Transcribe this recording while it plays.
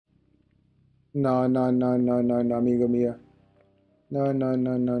No, no, no, no, no, no, amigo mio. No, no,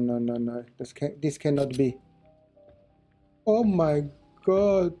 no, no, no, no, no. This cannot be. Oh my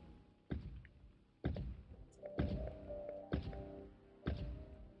god.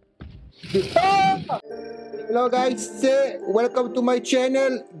 Hello guys, welcome to my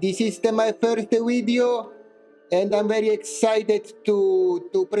channel. This is my first video and I'm very excited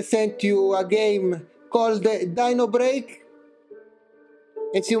to present you a game called DINOBREAK.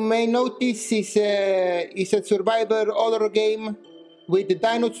 As you may notice, is a survivor horror game with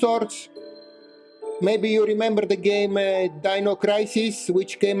dinosaurs. Maybe you remember the game Dino Crisis,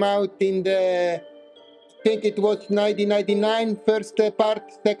 which came out in the, I think it was 1999, first part,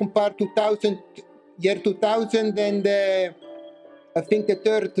 second part 2000, year 2000, and I think the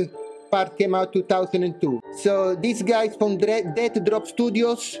third part came out 2002. So these guys from Death Drop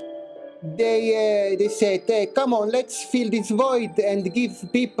Studios, they said, hey, come on, let's fill this void and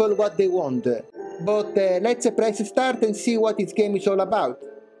give people what they want. But let's press start and see what this game is all about.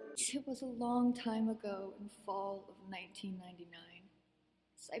 It was a long time ago in fall of 1999.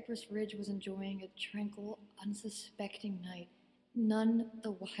 Cypress Ridge was enjoying a tranquil, unsuspecting night, none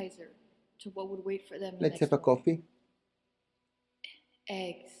the wiser to what would wait for them. Let's have a coffee.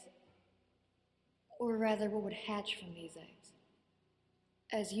 Eggs. Or rather, what would hatch from these eggs.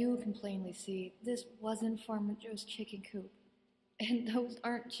 As you can plainly see, this wasn't Farmer Joe's chicken coop. And those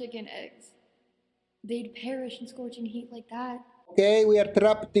aren't chicken eggs. They'd perish in scorching heat like that. Okay, we are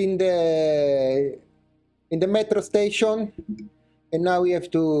trapped in the metro station, and now we have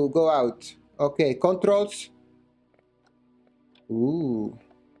to go out. Okay, controls. Ooh.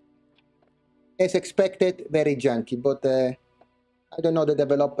 As expected, very junky, but I don't know the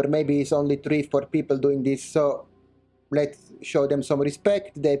developer. Maybe it's only 3-4 people doing this, so let's show them some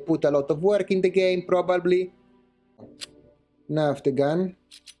respect. They put a lot of work in the game, probably. Now the gun.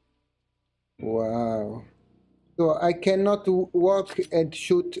 Wow. So I cannot walk and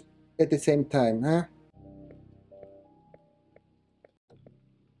shoot at the same time, huh?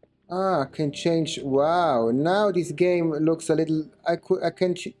 Ah, I can change. Wow, now this game looks a little. I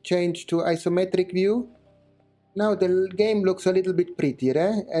can change to isometric view. Now the game looks a little bit prettier,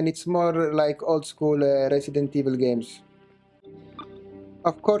 eh? And it's more like old school Resident Evil games.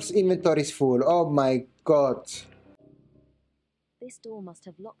 Of course, inventory is full. Oh my god. This door must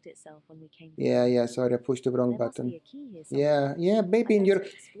have locked itself when we came. Yeah, sorry, I pushed the wrong button. There must be a key here somewhere. Yeah, maybe in your,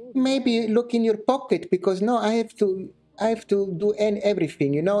 maybe look in your pocket, because no, I have to do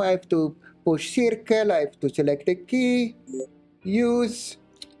everything, you know. I have to push circle, I have to select the key, use,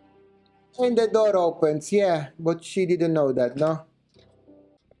 and the door opens. Yeah, but she didn't know that, no?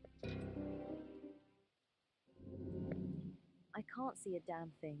 I can't see a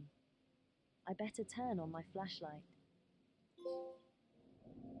damn thing. I better turn on my flashlight.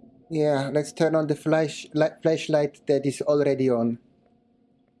 Yeah, let's turn on the flashlight that is already on.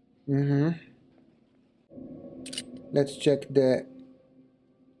 Let's check the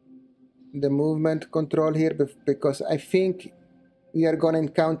movement control here, because I think we are gonna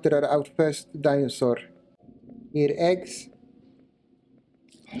encounter our first dinosaur. Here, eggs.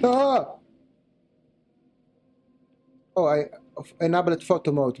 Oh! Oh, I enabled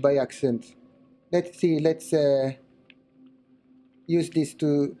photo mode by accident. Let's see, let's use this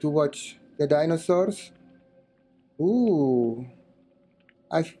to watch the dinosaurs. Ooh.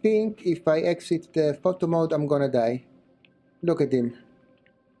 I think if I exit the photo mode, I'm gonna die. Look at him.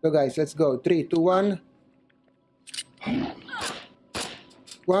 So guys, let's go. 3, 2, 1.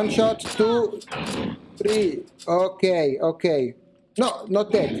 One shot, 2, 3. Okay. No,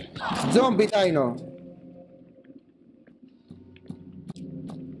 not that. Zombie dino.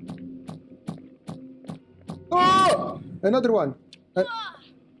 Oh! Another one.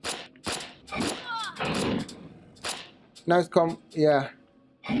 Nice yeah.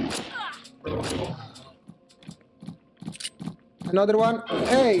 Another one.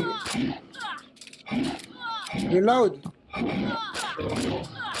 Hey! Reload.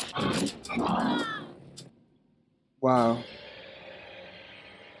 Wow.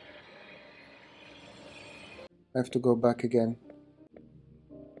 I have to go back again.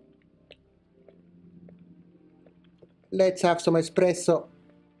 Let's have some espresso,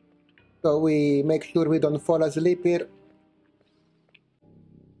 so we make sure we don't fall asleep here.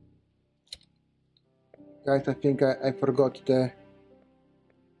 Guys, I think I forgot the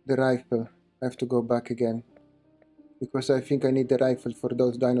rifle. I have to go back again, because I think I need the rifle for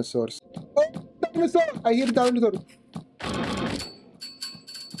those dinosaurs. Oh, dinosaur! I hear dinosaur!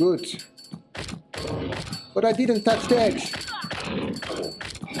 Good. But I didn't touch the eggs.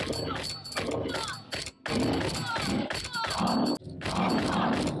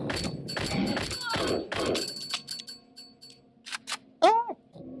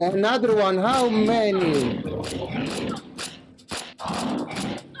 Another one, how many?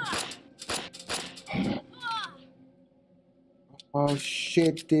 Oh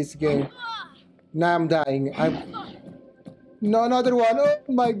shit, this game. Now I'm dying. No, another one. Oh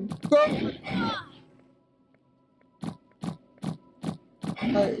my god.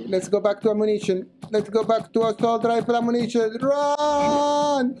 Let's go back to ammunition. Let's go back to assault rifle ammunition.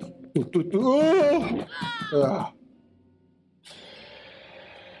 Run! Ah.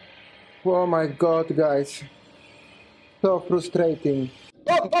 Oh my god, guys. So frustrating.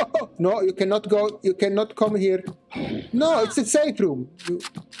 Oh, no, you cannot go. You cannot come here. No, it's a safe room.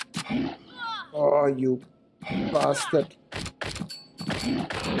 Oh, you bastard.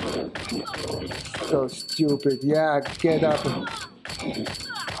 So stupid. Yeah, get up.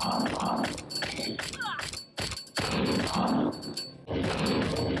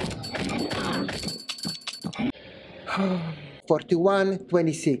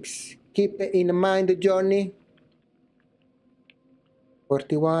 41-26. Keep in mind, Johnny.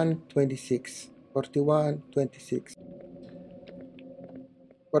 41-26. 41-26.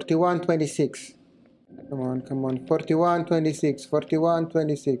 41-26. Come on, come on. 41-26.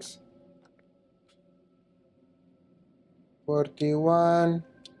 41-26.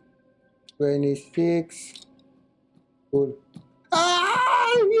 41-26. Cool.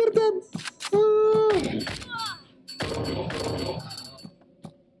 Ah! I hear them!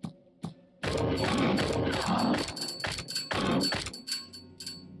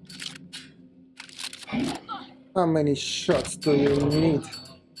 How many shots do you need?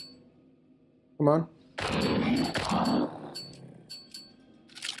 Come on.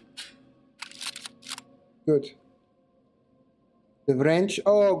 Good. The wrench.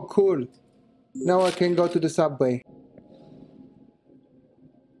 Oh, cool. Now I can go to the subway.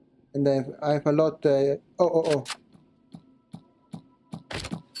 And I have a lot. Oh.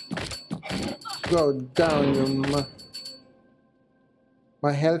 Go down, you.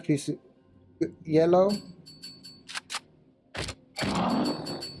 My health is yellow.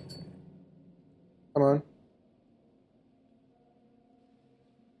 Come on.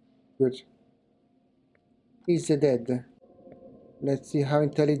 Good. He's dead. Let's see how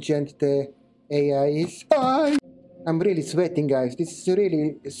intelligent the AI is. Oh, I'm really sweating, guys. This is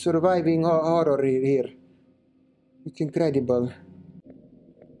really surviving horror here. It's incredible.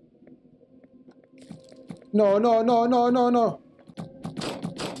 No.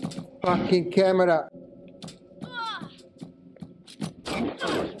 Fucking camera.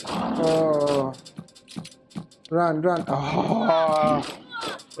 Oh. Run.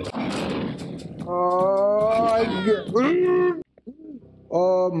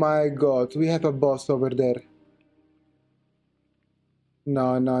 Oh my god, we have a boss over there.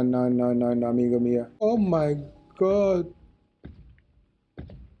 No, amigo mio. Oh my god.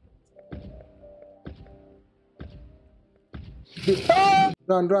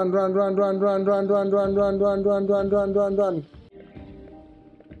 Run.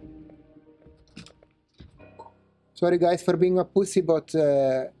 Sorry guys for being a pussy, but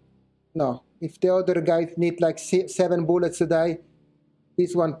no. If the other guys need like 7 bullets to die,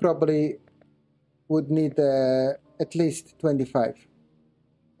 this one probably would need at least 25.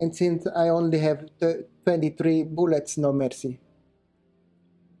 And since I only have 23 bullets, no mercy.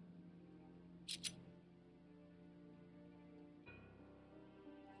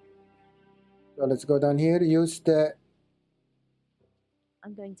 So let's go down here, use the...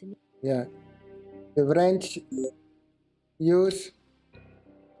 I'm going to... Yeah. The wrench, use...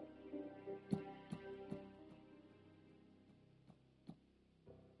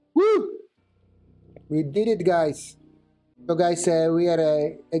 Woo! We did it, guys. So guys, we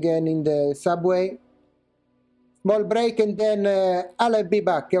are again in the subway. Small break and then I'll be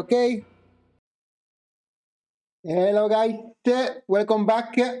back, okay? Hello guys, welcome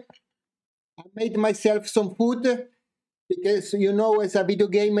back. I made myself some food because you know as a video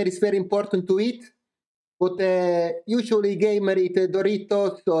gamer it's very important to eat. But usually gamer eat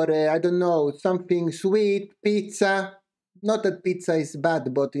Doritos or I don't know, something sweet, pizza. Not that pizza is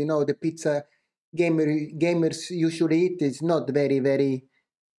bad, but you know the pizza gamers usually eat is not very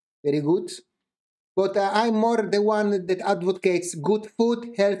good. But I'm more the one that advocates good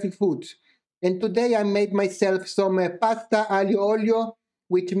food, healthy food. And today I made myself some pasta aglio olio,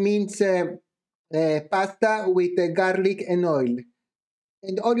 which means pasta with garlic and oil.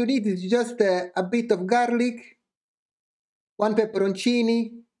 And all you need is just a bit of garlic, 1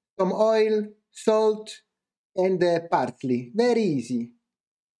 pepperoncini, some oil, salt, and parsley. Very easy.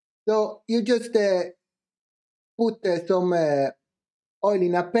 So you just put some oil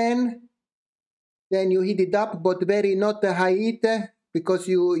in a pan, then you heat it up, but very not high heat, because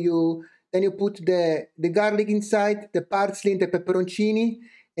then you put the garlic inside, the parsley, and the pepperoncini,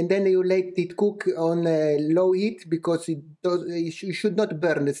 and then you let it cook on low heat because you should not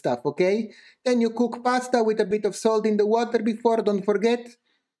burn the stuff, okay? Then you cook pasta with a bit of salt in the water before, don't forget.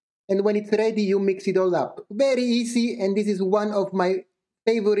 And when it's ready, you mix it all up. Very easy, and this is one of my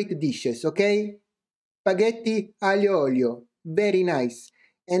favorite dishes, okay? Spaghetti aglio olio. Very nice.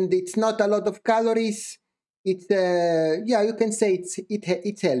 And it's not a lot of calories. It's, yeah, you can say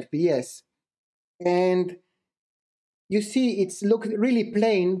it's healthy, yes. And you see, it's look really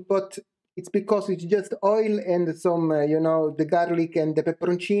plain, but it's because it's just oil and some, the garlic and the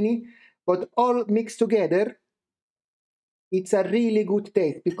pepperoncini, but all mixed together. It's a really good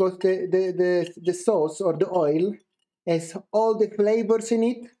taste because the sauce or the oil has all the flavors in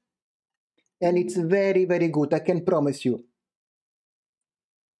it, and it's very, very good. I can promise you.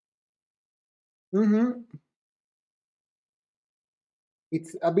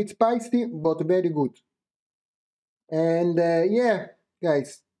 It's a bit spicy, but very good. And yeah,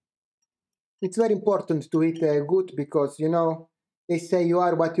 guys, it's very important to eat good because they say you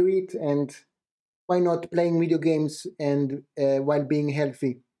are what you eat, and why not playing video games and while being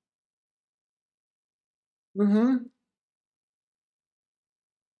healthy? Mm-hmm.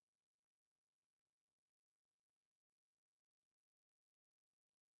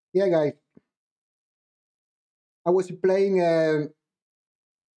 Yeah, guys, I was playing.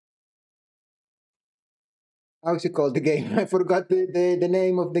 How's it called, the game? I forgot the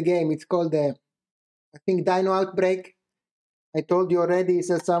name of the game. It's called I think Dino Outbreak. I told you already.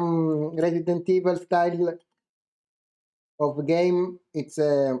 It's some Resident Evil style of game. Its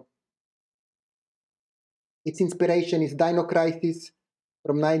inspiration is Dino Crisis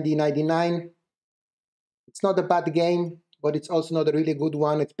from 1999. It's not a bad game, but it's also not a really good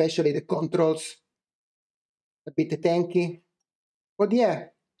one, especially the controls a bit tanky. But yeah,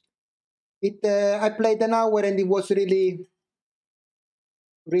 I played an hour and it was really,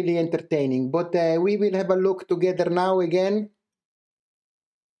 really entertaining. But we will have a look together now again.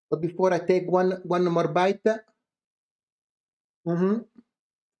 But before I take one more bite. Mm-hmm.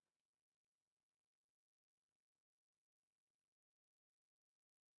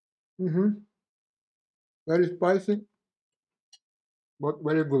 Mm-hmm. Very spicy, but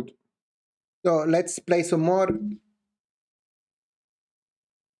very good. So let's play some more.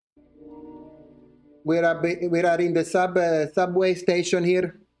 We are in the subway station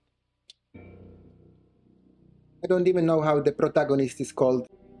here. I don't even know how the protagonist is called.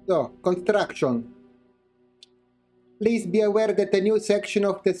 So, construction. Please be aware that the new section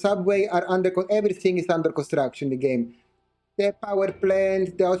of the subway are everything is under construction in the game. The power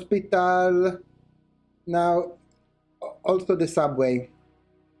plant, the hospital, now also the subway.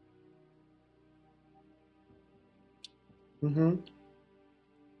 Mm-hmm.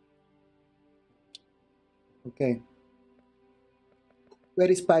 Okay.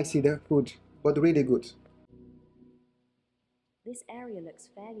 Very spicy the food, but really good. This area looks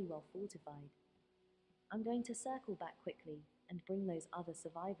fairly well fortified. I'm going to circle back quickly and bring those other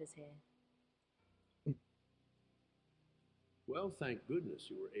survivors here. Well, thank goodness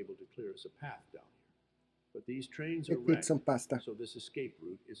you were able to clear us a path down here. But these trains are Let's eat wrecked, some pasta. so this escape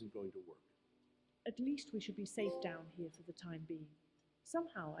route isn't going to work. At least we should be safe down here for the time being.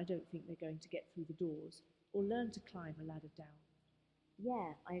 Somehow I don't think they're going to get through the doors or learn to climb a ladder down.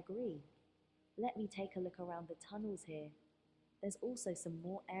 Yeah, I agree. Let me take a look around the tunnels here. There's also some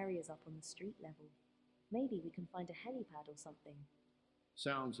more areas up on the street level. Maybe we can find a helipad or something.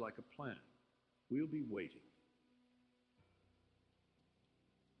 Sounds like a plan. We'll be waiting.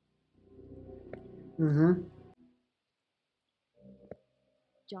 Mm-hmm.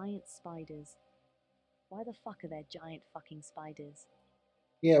 Giant spiders. Why the fuck are there giant fucking spiders?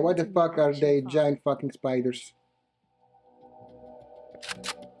 Yeah, why What's the in fuck are actual they farm? giant fucking spiders?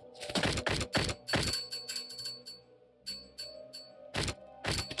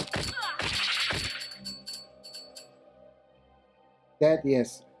 That,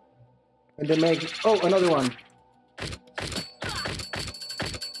 yes. And they make... Oh, another one.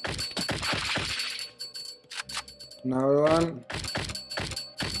 Another one.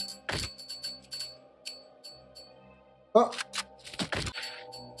 Oh!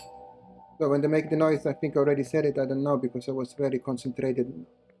 So when they make the noise, I think I already said it, I don't know, because I was very concentrated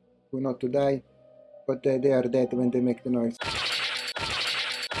to not to die. But they are dead when they make the noise.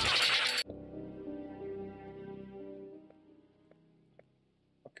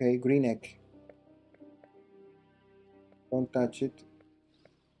 Okay, green egg. Don't touch it.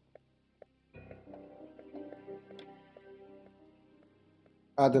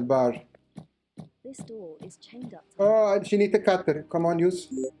 Add a bar. This This door is chained up. Oh, she needs a cutter. Come on, use.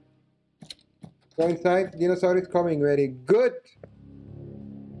 Go inside. Dinosaur is coming. Very good.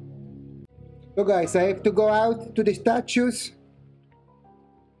 So guys, I have to go out to the statues.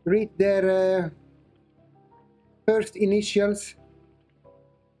 Read their first initials.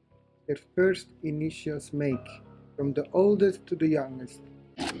 Their first initials make. From the oldest to the youngest.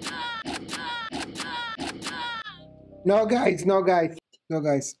 No guys, no guys. No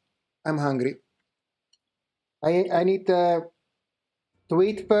guys. I'm hungry. I need to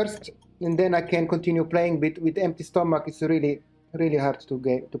eat first, and then I can continue playing. But with empty stomach, it's really hard to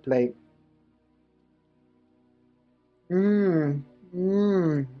play.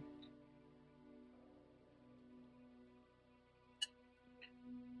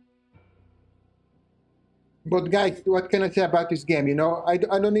 But guys, what can I say about this game? You know, I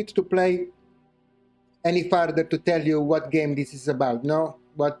don't need to play any further to tell you what game this is about. No,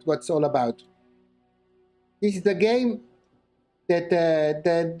 what's all about. This is a game that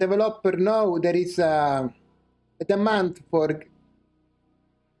the developer know there is a demand for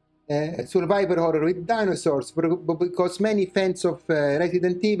survivor horror with dinosaurs, because many fans of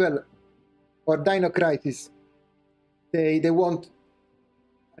Resident Evil or Dino Crisis, they want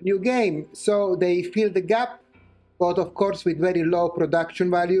a new game, so they fill the gap, but of course with very low production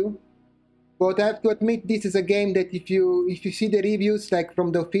value. But I have to admit, this is a game that if you see the reviews, like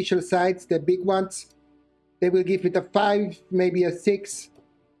from the official sites, the big ones, they will give it a 5, maybe a 6,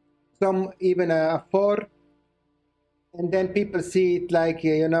 some even a 4. And then people see it like,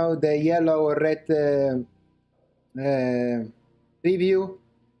 you know, the yellow or red review,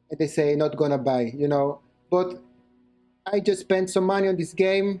 and they say not gonna buy, you know. But I just spent some money on this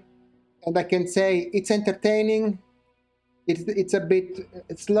game, and I can say it's entertaining. It's a bit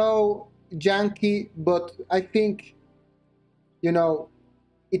slow, junky, but I think, you know,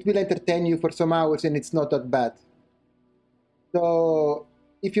 it will entertain you for some hours, and it's not that bad. So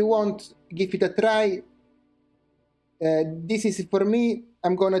if you want, give it a try. This is for me.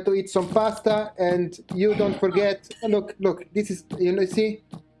 I'm gonna to eat some pasta, and you don't forget. Look, this is, you know, see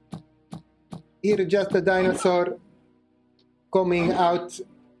here, just a dinosaur coming out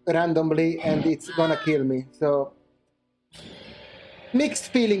randomly, and it's gonna kill me. So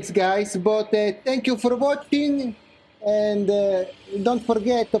mixed feelings, guys, but thank you for watching, and don't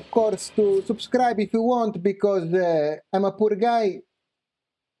forget, of course, to subscribe if you want, because I'm a poor guy.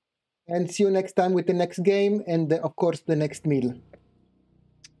 And see you next time with the next game, and of course the next meal.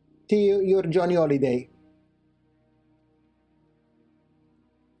 See you, your Johnny Holiday.